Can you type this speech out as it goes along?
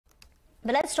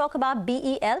But let's talk about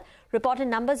BEL. Reported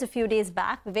numbers a few days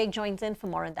back. Vivek joins in for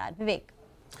more on that. Vivek.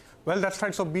 Well, that's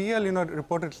right. So BEL,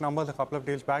 reported its numbers a couple of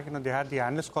days back. They had the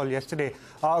analyst call yesterday.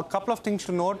 A couple of things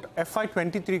to note.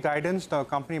 FY23 guidance, the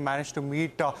company managed to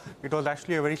meet. It was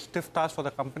actually a very stiff task for the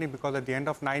company because at the end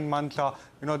of 9 months,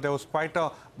 there was quite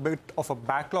a bit of a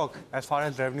backlog as far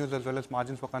as revenues as well as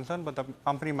margins were concerned. But the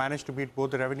company managed to beat both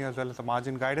the revenue as well as the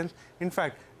margin guidance. In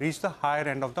fact, reached the higher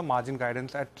end of the margin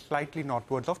guidance at slightly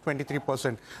northwards of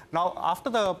 23%. Now,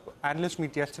 after the analyst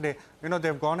meet yesterday,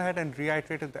 they've gone ahead and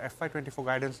reiterated the FY24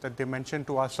 guidance that they mentioned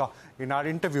to us in our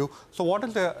interview. So what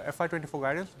is the FY24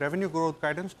 guidance? Revenue growth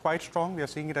guidance, quite strong. We are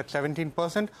seeing it at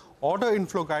 17%. Order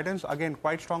inflow guidance, again,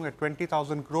 quite strong at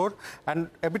 20,000 crore. And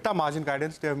EBITDA margin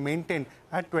guidance, they have maintained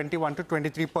at 21 to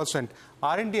 23%.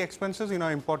 R&D expenses,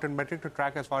 important metric to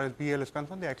track as far as BEL is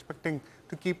concerned. They're expecting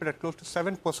to keep it at close to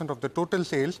 7% of the total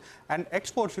sales. And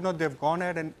exports, they've gone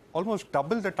ahead and almost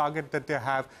doubled the target that they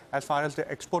have as far as the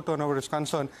export turnover is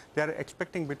concerned. They are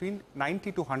expecting between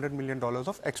 $90 to $100 million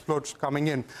of exports coming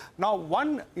in. Now,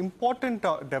 one important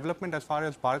development as far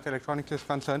as Bharat Electronics is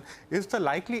concerned is the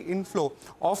likely inflow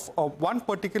of one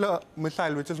particular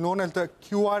missile, which is known as the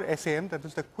QRSAM, that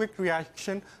is the Quick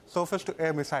Reaction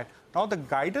Surface-to-Air Missile. Now, the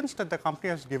guidance that the company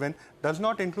has given does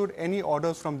not include any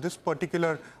orders from this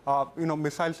particular,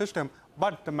 missile system.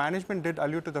 But the management did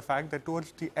allude to the fact that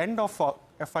towards the end of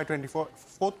FY24,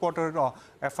 fourth quarter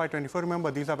FY24,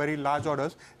 remember, these are very large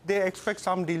orders, they expect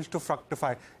some deals to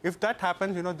fructify. If that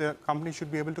happens, the company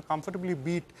should be able to comfortably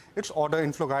beat its order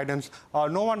inflow guidance.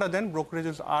 No wonder then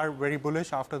brokerages are very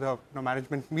bullish after the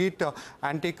management meet.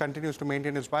 Antique continues to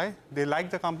maintain its buy. They like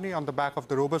the company on the back of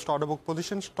the robust order book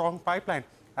position, strong pipeline,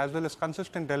 as well as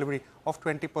consistent delivery of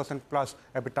 20% plus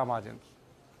EBITDA margins.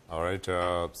 All right.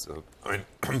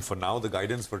 For now, the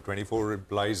guidance for 24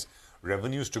 implies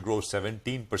revenues to grow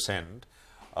 17%.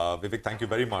 Vivek, thank you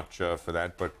very much for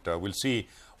that. But we'll see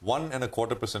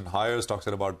 1.25% higher. Stocks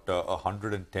at about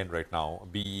 110 right now,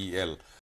 BEL.